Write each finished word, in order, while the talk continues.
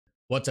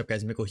What's up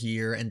guys, Mickle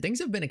here, and things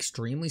have been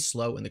extremely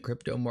slow in the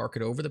crypto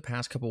market over the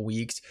past couple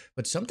weeks,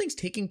 but something's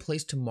taking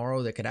place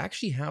tomorrow that could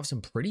actually have some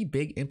pretty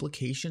big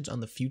implications on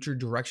the future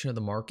direction of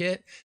the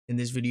market. In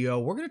this video,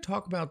 we're going to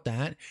talk about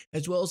that,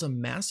 as well as a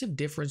massive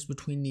difference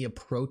between the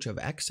approach of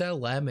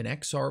XLM and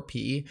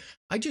XRP.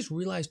 I just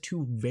realized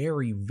two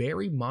very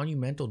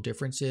monumental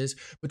differences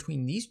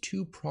between these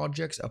two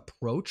projects'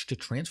 approach to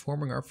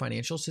transforming our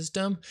financial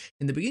system.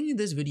 In the beginning of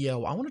this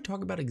video, I want to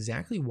talk about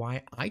exactly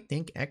why I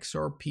think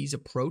XRP's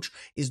approach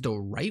is the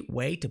right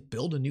way to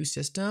build a new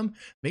system.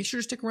 Make sure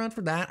to stick around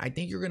for that. I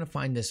think you're going to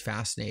find this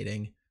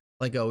fascinating.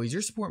 Like always,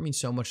 your support means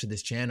so much to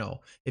this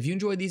channel. If you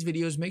enjoyed these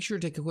videos, make sure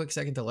to take a quick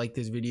second to like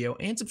this video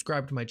and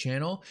subscribe to my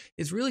channel.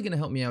 It's really going to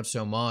help me out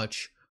so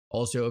much.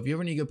 Also, if you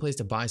ever need a good place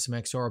to buy some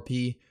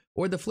XRP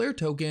or the Flare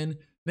token,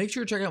 make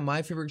sure to check out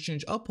my favorite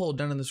exchange Uphold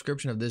down in the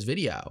description of this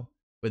video.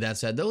 With that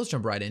said though, let's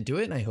jump right into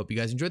it, and I hope you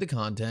guys enjoy the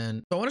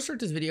content. So I want to start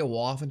this video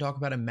off and talk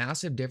about a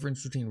massive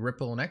difference between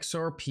Ripple and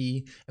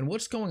XRP and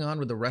what's going on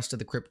with the rest of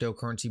the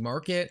cryptocurrency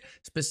market.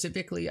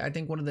 Specifically, I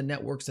think one of the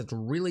networks that's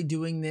really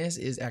doing this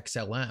is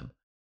XLM.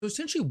 So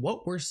essentially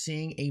what we're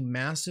seeing a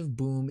massive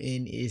boom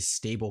in is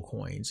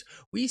stablecoins.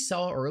 We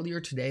saw earlier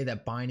today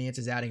that Binance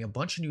is adding a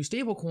bunch of new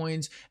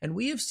stablecoins, and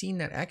we have seen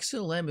that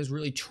XLM is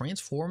really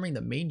transforming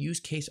the main use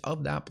case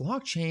of that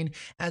blockchain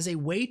as a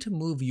way to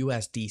move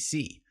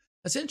USDC.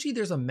 Essentially,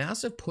 there's a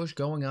massive push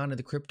going on in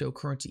the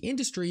cryptocurrency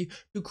industry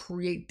to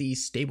create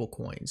these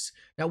stablecoins.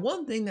 Now,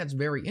 one thing that's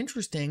very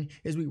interesting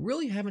is we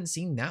really haven't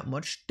seen that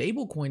much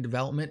stablecoin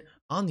development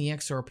on the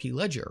XRP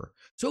ledger.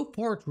 So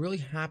far, it's really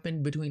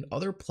happened between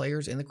other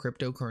players in the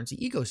cryptocurrency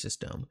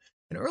ecosystem.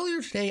 And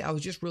earlier today, I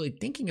was just really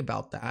thinking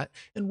about that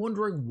and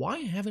wondering, why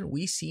haven't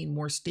we seen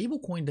more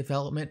stablecoin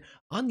development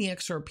on the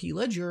XRP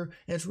ledger?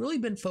 And it's really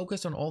been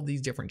focused on all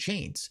these different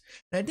chains.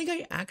 And I think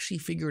I actually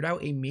figured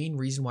out a main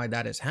reason why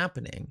that is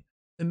happening.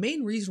 The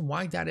main reason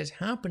why that is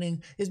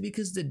happening is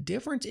because the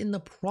difference in the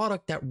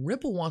product that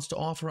Ripple wants to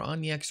offer on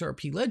the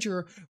XRP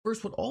ledger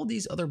versus what all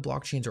these other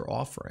blockchains are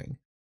offering.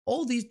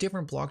 All these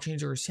different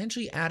blockchains are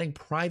essentially adding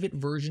private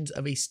versions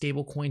of a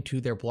stablecoin to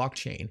their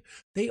blockchain.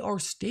 They are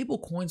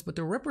stablecoins, but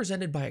they're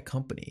represented by a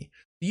company.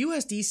 The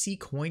USDC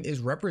coin is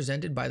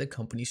represented by the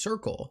company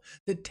Circle.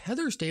 The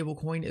Tether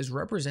stablecoin is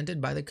represented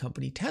by the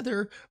company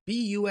Tether,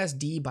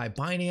 BUSD by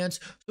Binance.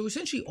 So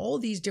essentially all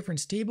these different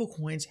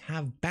stablecoins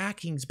have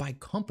backings by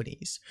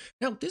companies.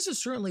 Now, this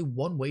is certainly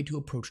one way to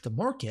approach the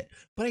market,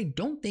 but I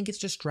don't think it's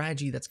the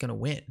strategy that's going to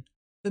win.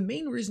 The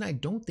main reason I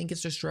don't think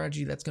it's a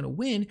strategy that's going to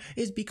win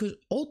is because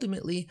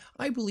ultimately,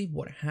 I believe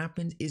what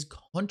happens is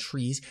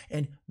countries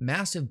and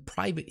massive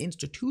private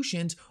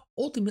institutions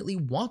ultimately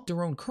want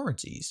their own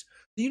currencies.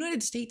 The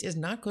United States is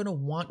not going to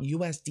want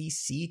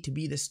USDC to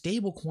be the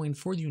stablecoin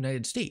for the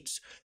United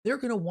States. They're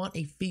going to want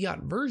a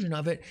fiat version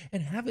of it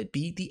and have it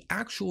be the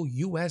actual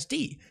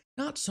USD,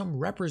 not some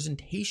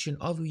representation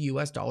of a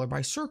US dollar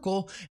by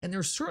Circle, and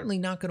they're certainly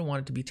not going to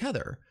want it to be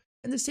Tether.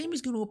 And the same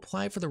is going to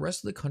apply for the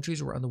rest of the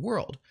countries around the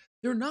world.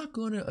 They're not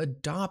going to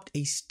adopt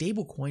a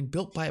stablecoin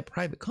built by a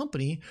private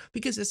company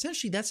because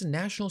essentially that's a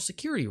national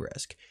security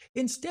risk.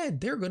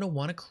 Instead, they're going to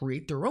want to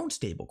create their own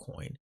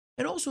stablecoin.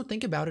 And also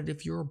think about it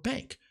if you're a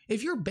bank.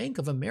 If you're Bank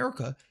of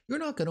America, you're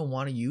not going to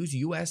want to use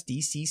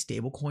USDC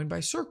stablecoin by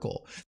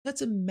Circle.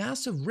 That's a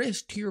massive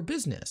risk to your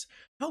business.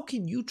 How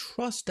can you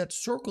trust that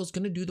Circle is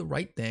going to do the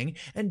right thing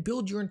and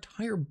build your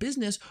entire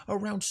business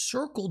around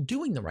Circle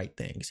doing the right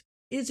things?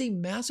 It is a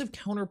massive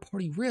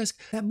counterparty risk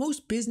that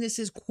most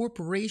businesses,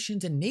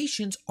 corporations, and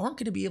nations aren't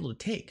going to be able to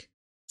take.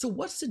 So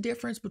what's the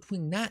difference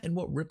between that and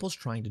what Ripple's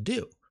trying to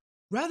do?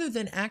 Rather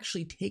than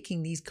actually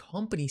taking these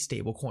company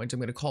stablecoins, I'm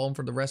going to call them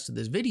for the rest of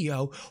this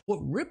video, what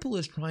Ripple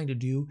is trying to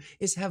do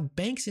is have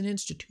banks and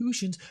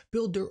institutions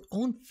build their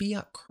own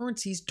fiat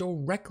currencies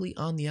directly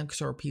on the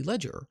XRP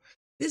ledger.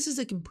 This is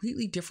a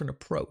completely different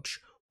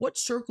approach. What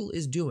Circle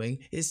is doing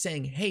is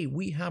saying, hey,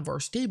 we have our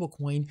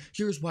stablecoin,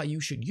 here's why you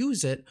should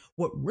use it.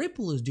 What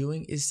Ripple is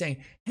doing is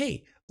saying,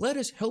 hey, let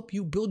us help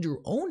you build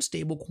your own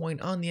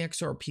stablecoin on the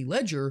XRP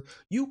ledger.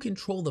 You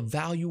control the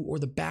value or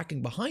the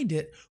backing behind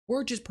it.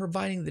 We're just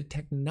providing the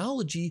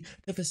technology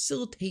to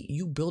facilitate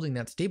you building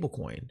that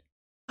stablecoin.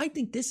 I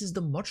think this is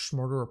the much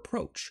smarter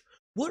approach.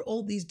 What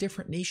all these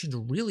different nations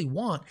really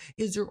want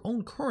is their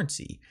own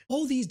currency.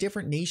 All these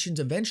different nations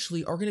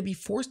eventually are going to be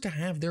forced to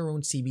have their own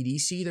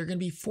CBDC. They're going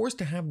to be forced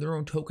to have their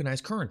own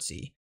tokenized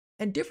currency.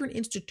 And different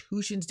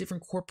institutions,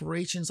 different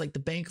corporations like the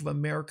Bank of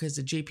America's,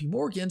 the JP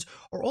Morgans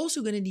are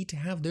also going to need to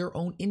have their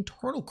own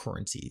internal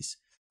currencies.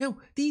 Now,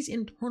 these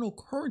internal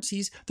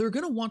currencies, they're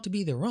going to want to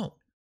be their own,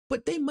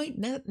 but they might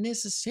not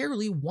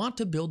necessarily want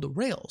to build the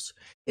rails.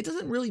 It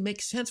doesn't really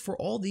make sense for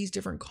all these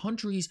different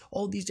countries,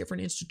 all these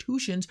different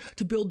institutions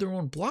to build their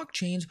own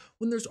blockchains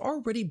when there's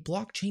already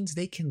blockchains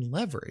they can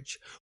leverage.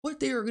 What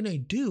they are going to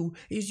do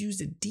is use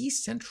the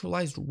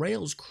decentralized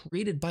rails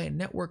created by a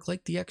network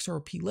like the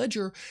XRP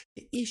ledger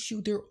to issue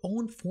their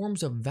own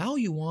forms of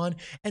value on,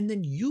 and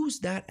then use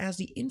that as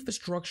the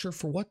infrastructure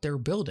for what they're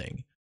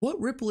building. What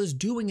Ripple is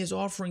doing is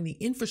offering the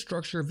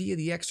infrastructure via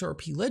the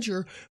XRP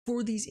ledger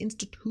for these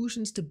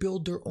institutions to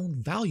build their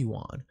own value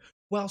on,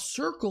 while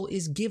Circle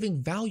is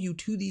giving value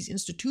to these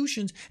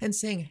institutions and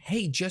saying,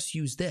 hey, just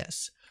use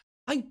this.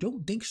 I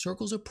don't think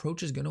Circle's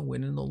approach is going to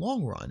win in the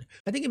long run.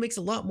 I think it makes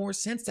a lot more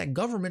sense that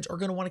governments are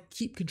going to want to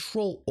keep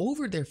control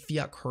over their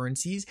fiat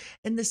currencies,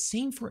 and the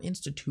same for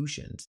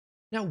institutions.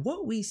 Now,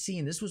 what we see,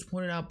 and this was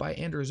pointed out by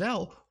Andrew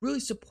Zell, really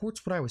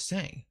supports what I was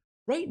saying.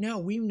 Right now,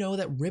 we know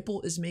that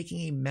Ripple is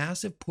making a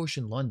massive push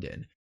in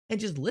London. And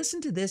just listen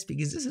to this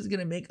because this is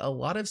going to make a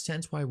lot of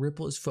sense why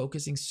Ripple is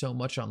focusing so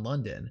much on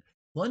London.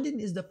 London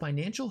is the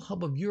financial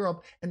hub of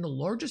Europe and the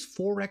largest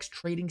Forex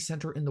trading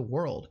center in the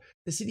world.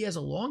 The city has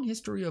a long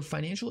history of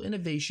financial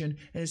innovation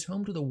and is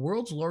home to the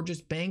world's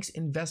largest banks,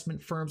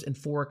 investment firms, and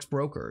Forex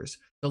brokers.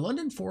 The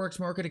London Forex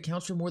market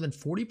accounts for more than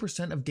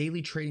 40% of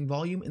daily trading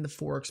volume in the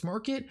Forex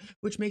market,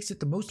 which makes it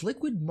the most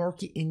liquid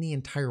market in the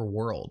entire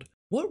world.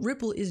 What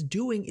Ripple is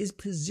doing is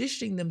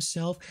positioning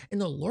themselves in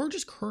the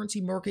largest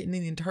currency market in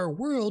the entire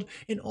world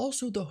and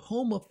also the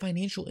home of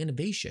financial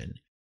innovation.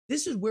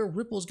 This is where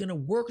Ripple is going to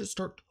work to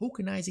start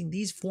tokenizing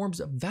these forms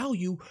of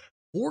value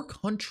for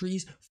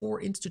countries,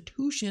 for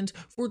institutions,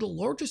 for the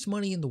largest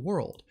money in the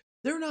world.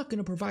 They're not going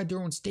to provide their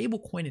own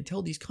stablecoin and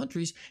tell these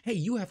countries, hey,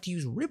 you have to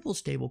use Ripple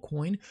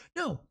stablecoin.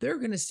 No, they're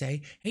going to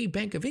say, hey,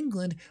 Bank of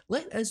England,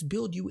 let us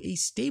build you a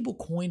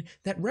stablecoin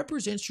that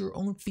represents your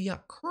own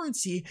fiat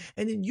currency,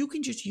 and then you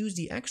can just use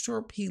the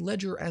XRP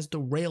ledger as the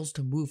rails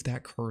to move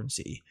that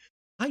currency.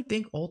 I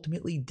think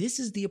ultimately this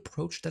is the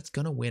approach that's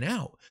going to win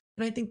out.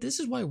 And I think this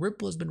is why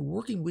Ripple has been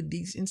working with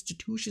these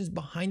institutions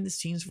behind the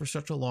scenes for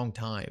such a long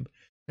time.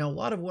 Now, a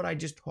lot of what I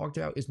just talked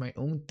about is my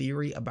own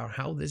theory about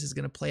how this is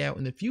going to play out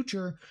in the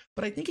future,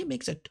 but I think it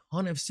makes a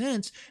ton of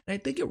sense. And I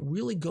think it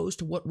really goes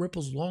to what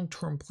Ripple's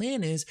long-term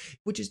plan is,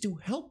 which is to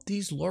help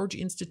these large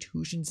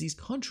institutions, these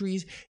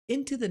countries,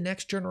 into the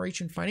next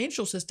generation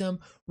financial system,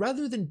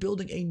 rather than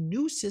building a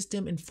new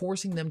system and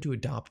forcing them to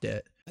adopt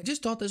it. I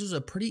just thought this was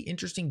a pretty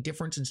interesting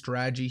difference in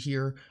strategy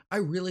here. I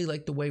really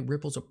like the way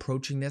Ripple's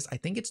approaching this. I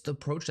think it's the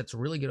approach that's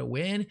really going to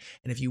win.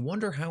 And if you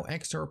wonder how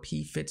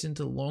XRP fits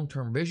into the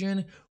long-term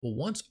vision, well,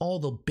 once all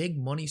the big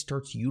money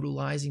starts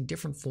utilizing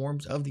different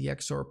forms of the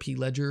XRP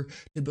ledger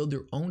to build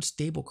their own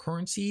stable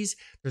currencies,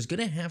 there's going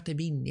to have to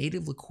be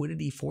native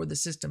liquidity for the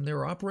system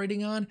they're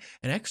operating on.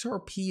 And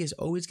XRP is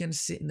always going to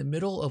sit in the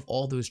middle of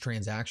all those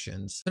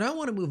transactions. So now I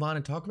want to move on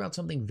and talk about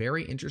something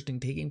very interesting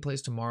taking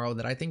place tomorrow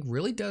that I think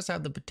really does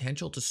have the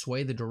potential to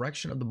sway the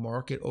direction of the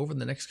market over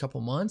the next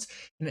couple months,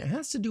 and it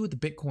has to do with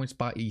the Bitcoin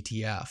spot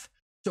ETF.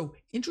 So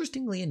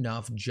interestingly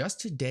enough, just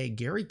today,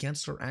 Gary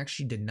Gensler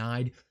actually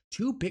denied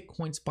 2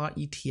 Bitcoin spot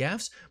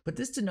ETFs, but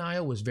this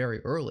denial was very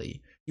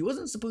early. He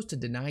wasn't supposed to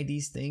deny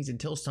these things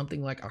until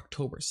something like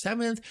October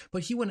 7th,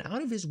 but he went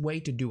out of his way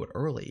to do it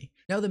early.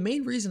 Now, the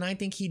main reason I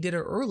think he did it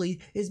early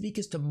is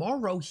because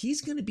tomorrow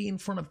he's going to be in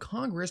front of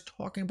Congress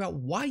talking about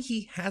why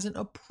he hasn't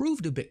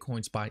approved a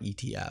Bitcoin spot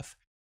ETF.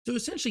 So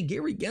essentially,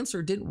 Gary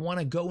Gensler didn't want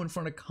to go in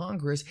front of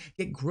Congress,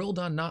 get grilled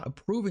on not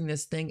approving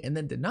this thing, and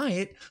then deny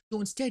it. So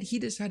instead, he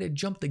decided to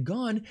jump the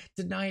gun,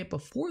 deny it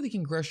before the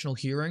congressional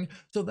hearing.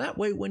 So that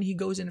way, when he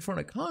goes in front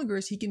of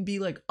Congress, he can be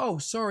like, oh,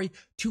 sorry,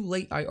 too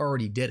late, I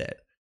already did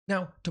it.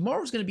 Now,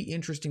 tomorrow's going to be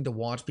interesting to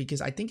watch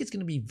because I think it's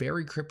going to be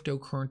very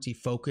cryptocurrency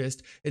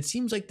focused. It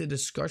seems like the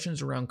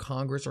discussions around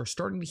Congress are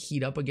starting to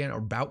heat up again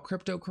about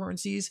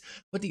cryptocurrencies.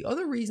 But the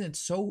other reason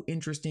it's so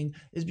interesting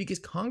is because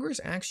Congress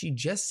actually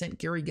just sent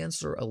Gary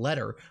Gensler a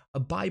letter, a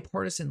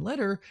bipartisan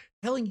letter,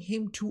 telling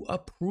him to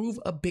approve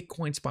a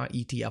Bitcoin spot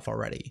ETF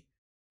already.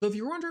 So if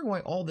you're wondering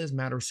why all this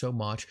matters so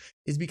much,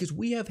 is because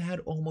we have had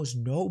almost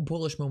no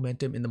bullish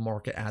momentum in the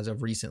market as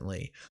of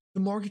recently.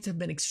 The markets have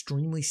been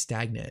extremely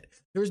stagnant.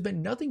 There's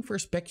been nothing for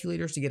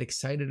speculators to get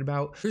excited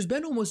about. There's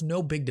been almost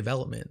no big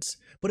developments.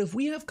 But if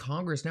we have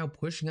Congress now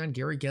pushing on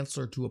Gary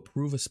Gensler to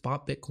approve a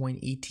spot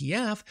Bitcoin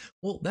ETF,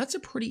 well, that's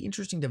a pretty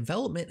interesting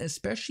development,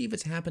 especially if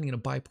it's happening in a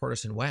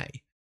bipartisan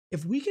way.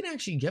 If we can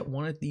actually get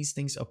one of these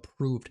things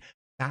approved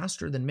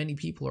faster than many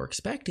people are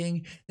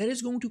expecting, that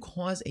is going to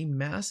cause a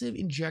massive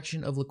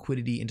injection of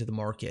liquidity into the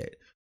market.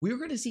 We're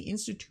going to see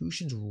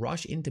institutions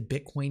rush into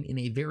Bitcoin in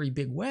a very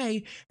big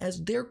way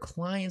as their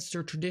clients,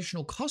 their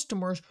traditional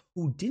customers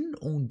who didn't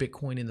own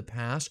Bitcoin in the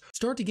past,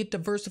 start to get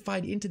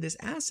diversified into this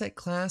asset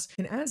class.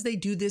 And as they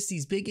do this,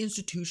 these big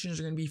institutions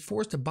are going to be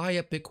forced to buy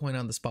up Bitcoin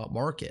on the spot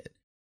market.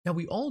 Now,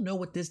 we all know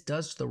what this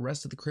does to the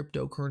rest of the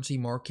cryptocurrency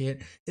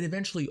market. It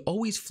eventually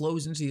always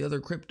flows into the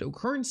other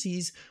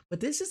cryptocurrencies,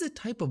 but this is a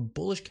type of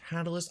bullish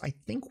catalyst I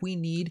think we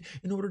need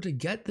in order to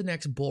get the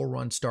next bull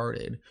run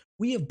started.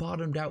 We have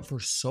bottomed out for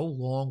so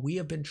long. We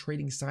have been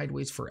trading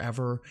sideways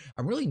forever.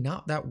 I'm really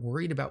not that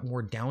worried about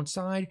more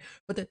downside,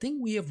 but the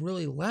thing we have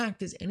really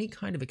lacked is any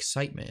kind of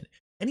excitement,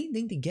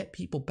 anything to get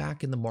people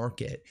back in the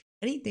market,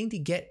 anything to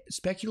get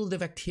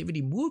speculative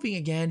activity moving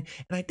again.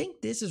 And I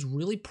think this is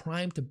really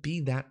primed to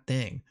be that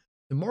thing.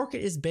 The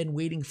market has been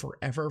waiting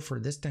forever for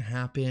this to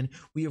happen.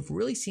 We have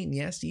really seen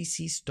the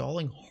SEC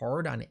stalling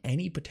hard on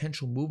any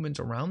potential movements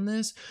around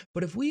this,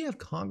 but if we have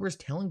Congress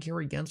telling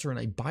Gary Gensler in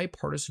a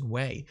bipartisan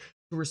way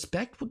to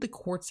respect what the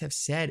courts have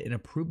said and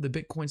approve the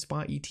Bitcoin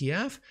spot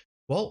ETF,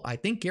 well, I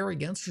think Gary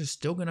Gensler is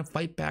still going to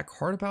fight back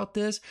hard about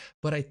this,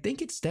 but I think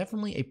it's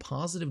definitely a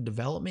positive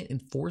development in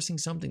forcing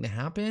something to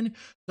happen.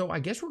 So I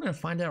guess we're going to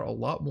find out a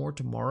lot more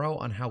tomorrow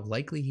on how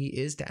likely he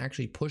is to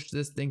actually push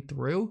this thing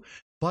through.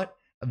 But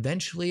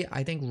eventually,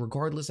 I think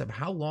regardless of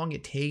how long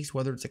it takes,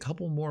 whether it's a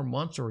couple more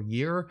months or a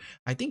year,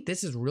 I think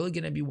this is really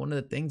going to be one of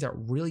the things that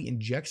really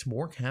injects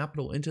more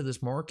capital into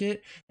this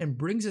market and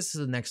brings us to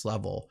the next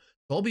level.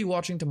 So I'll be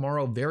watching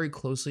tomorrow very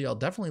closely. I'll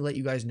definitely let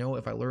you guys know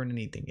if I learn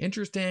anything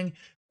interesting.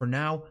 For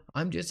now,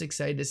 I'm just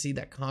excited to see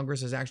that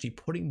Congress is actually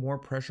putting more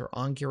pressure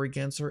on Gary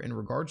Gensler in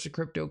regards to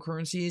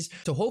cryptocurrencies.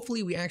 So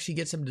hopefully we actually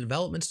get some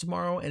developments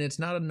tomorrow and it's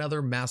not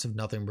another massive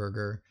nothing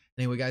burger.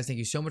 Anyway, guys, thank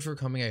you so much for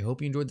coming. I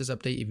hope you enjoyed this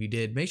update. If you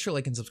did, make sure to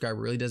like and subscribe. It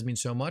really does mean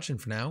so much.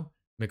 And for now,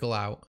 Mickle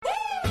out.